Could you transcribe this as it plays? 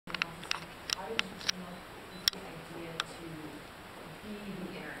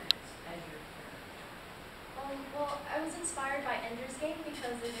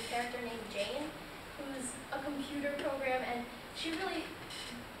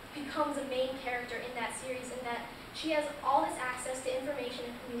becomes a main character in that series, in that she has all this access to information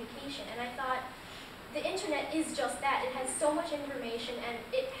and communication. And I thought the internet is just that. It has so much information, and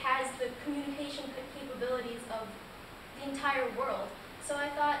it has the communication capabilities of the entire world. So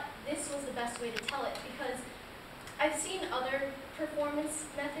I thought this was the best way to tell it, because I've seen other performance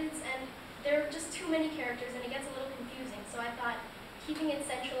methods, and there are just too many characters, and it gets a little confusing. So I thought keeping it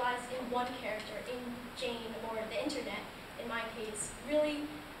centralized in one character, in Jane, or the internet, in my case, really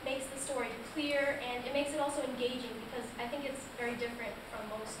makes the story clear, and it makes it also engaging, because I think it's very different from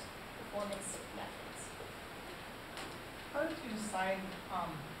most performance methods. How did you decide,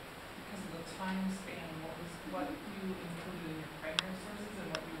 because of the time span, what you included in your primary sources and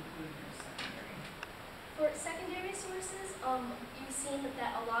what you included in your secondary? For secondary sources, you've seen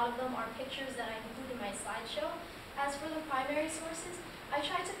that a lot of them are pictures that I include in my slideshow. As for the primary sources, I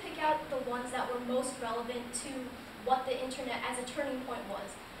tried to pick out the ones that were most relevant to what the internet as a turning point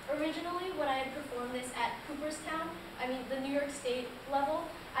was. Originally, when I had performed this at Cooperstown, the New York State level,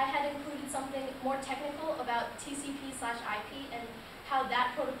 I had included something more technical about TCP/IP and how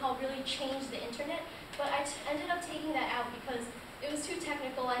that protocol really changed the internet, but I ended up taking that out because it was too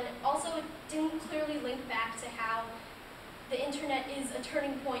technical, and also it didn't clearly link back to how the internet is a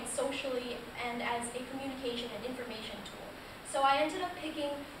turning point socially and as a communication and information tool. So I ended up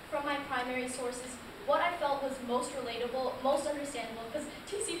picking from my primary sources what I felt was most relatable, most understandable, because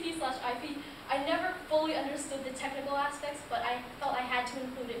TCP/IP, I never fully understood the technical aspects, but I felt I had to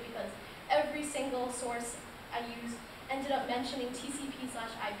include it because every single source I used ended up mentioning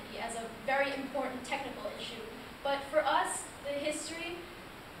TCP/IP as a very important technical issue. But for us, the history,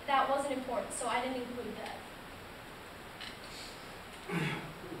 that wasn't important, so I didn't include that.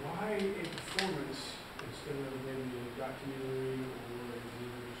 Why a performance instead of maybe a documentary or a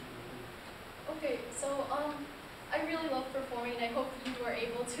video? Okay, so I really love performing, and I hope you were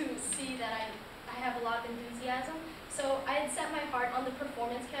able to see that I have a lot of enthusiasm. So I had set my heart on the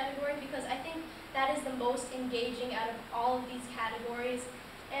performance category because I think that is the most engaging out of all of these categories.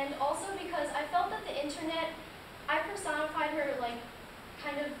 And also because I felt that the internet, I personified her like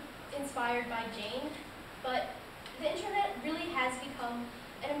kind of inspired by Jane, but the internet really has become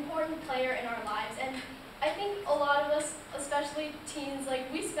an important player in our lives. And I think a lot of us, especially teens,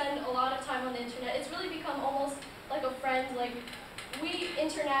 we spend a lot of time on the internet. It's really become almost like a friend.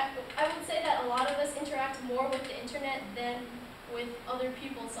 I would say that a lot of us interact more with the internet than with other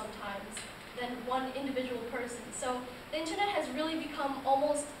people sometimes, than one individual person. So the internet has really become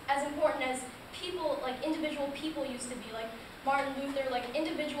almost as important as people, individual people used to be, like Martin Luther,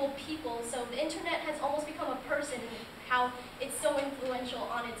 individual people. So the internet has almost become a person in how it's so influential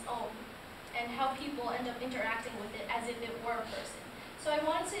on its own, and how people end up interacting with it as if it were a person. So I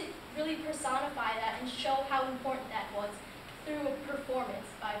wanted to really personify that and show how important that was through a performance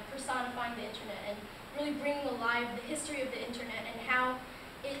by personifying the internet and really bringing alive the history of the internet and how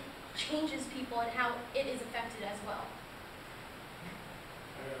it changes people and how it is affected as well.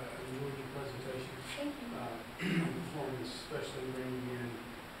 I enjoyed your presentation. Thank you. Performance, especially bringing in,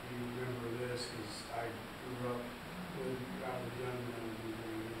 you remember this, because I grew up when I was young and we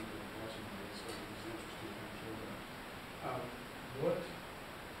were watching this, so it was interesting, I'm sure.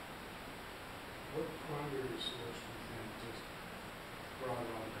 What primary source do you think, just broad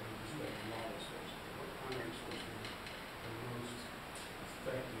because you have a lot of sources, what primary source is the most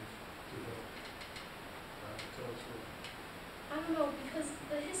effective to help tell a story? I don't know, because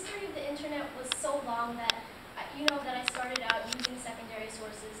the history of the internet was so long that I started out using secondary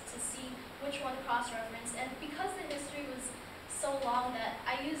sources to see which one cross-referenced, and because the history was so long that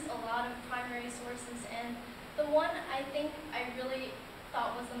I used a lot of primary sources, and the one I think I really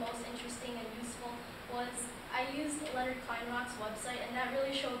thought was the most interesting and useful was I used Leonard Kleinrock's website, and that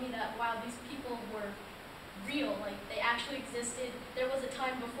really showed me that, wow, these people were real, they actually existed. There was a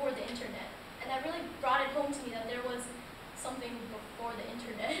time before the internet, and that really brought it home to me that there was something before the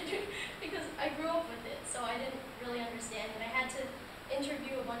internet because I grew up with it, so I didn't really understand, and I had to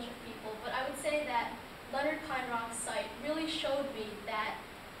interview a bunch of people. But I would say that Leonard Kleinrock's site really showed me that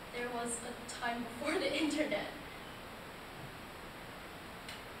there was a time before the internet.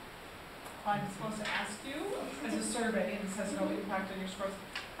 I'm supposed to ask you as a survey, and it says no impact on your scores.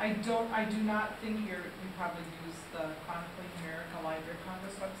 I do not think you probably use the Chronicling America Library of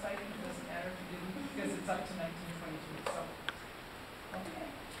Congress website. It doesn't matter if you didn't, because it's up to 1922. So, okay.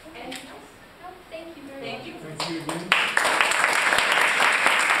 And no, thank you very much. Thank you again.